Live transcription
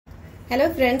Hello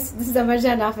friends, this is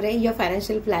Amarja Nafre, your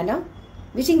financial planner,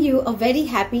 wishing you a very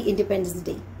happy Independence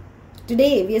Day.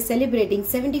 Today we are celebrating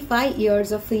 75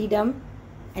 years of freedom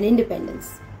and independence.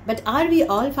 But are we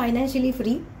all financially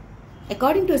free?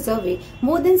 According to a survey,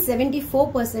 more than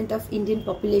 74% of Indian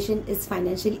population is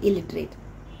financially illiterate.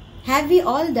 Have we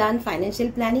all done financial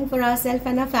planning for ourselves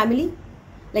and our family?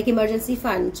 Like emergency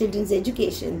fund, children's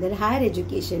education, their higher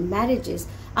education, marriages,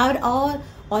 all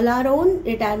our own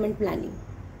retirement planning.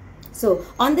 So,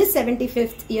 on this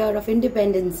 75th year of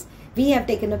independence, we have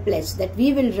taken a pledge that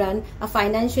we will run a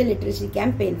financial literacy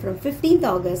campaign from 15th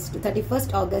August to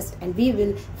 31st August, and we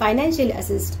will financially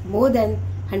assist more than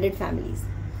 100 families.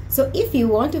 So, if you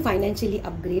want to financially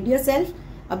upgrade yourself,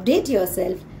 update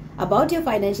yourself about your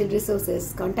financial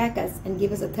resources, contact us and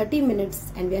give us a 30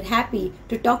 minutes, and we are happy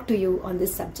to talk to you on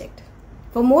this subject.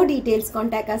 For more details,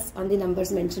 contact us on the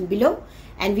numbers mentioned below,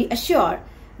 and we assure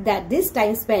that this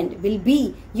time spent will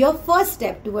be your first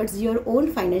step towards your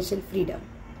own financial freedom.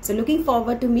 So looking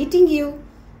forward to meeting you.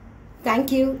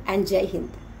 Thank you and Jai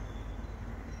Hind.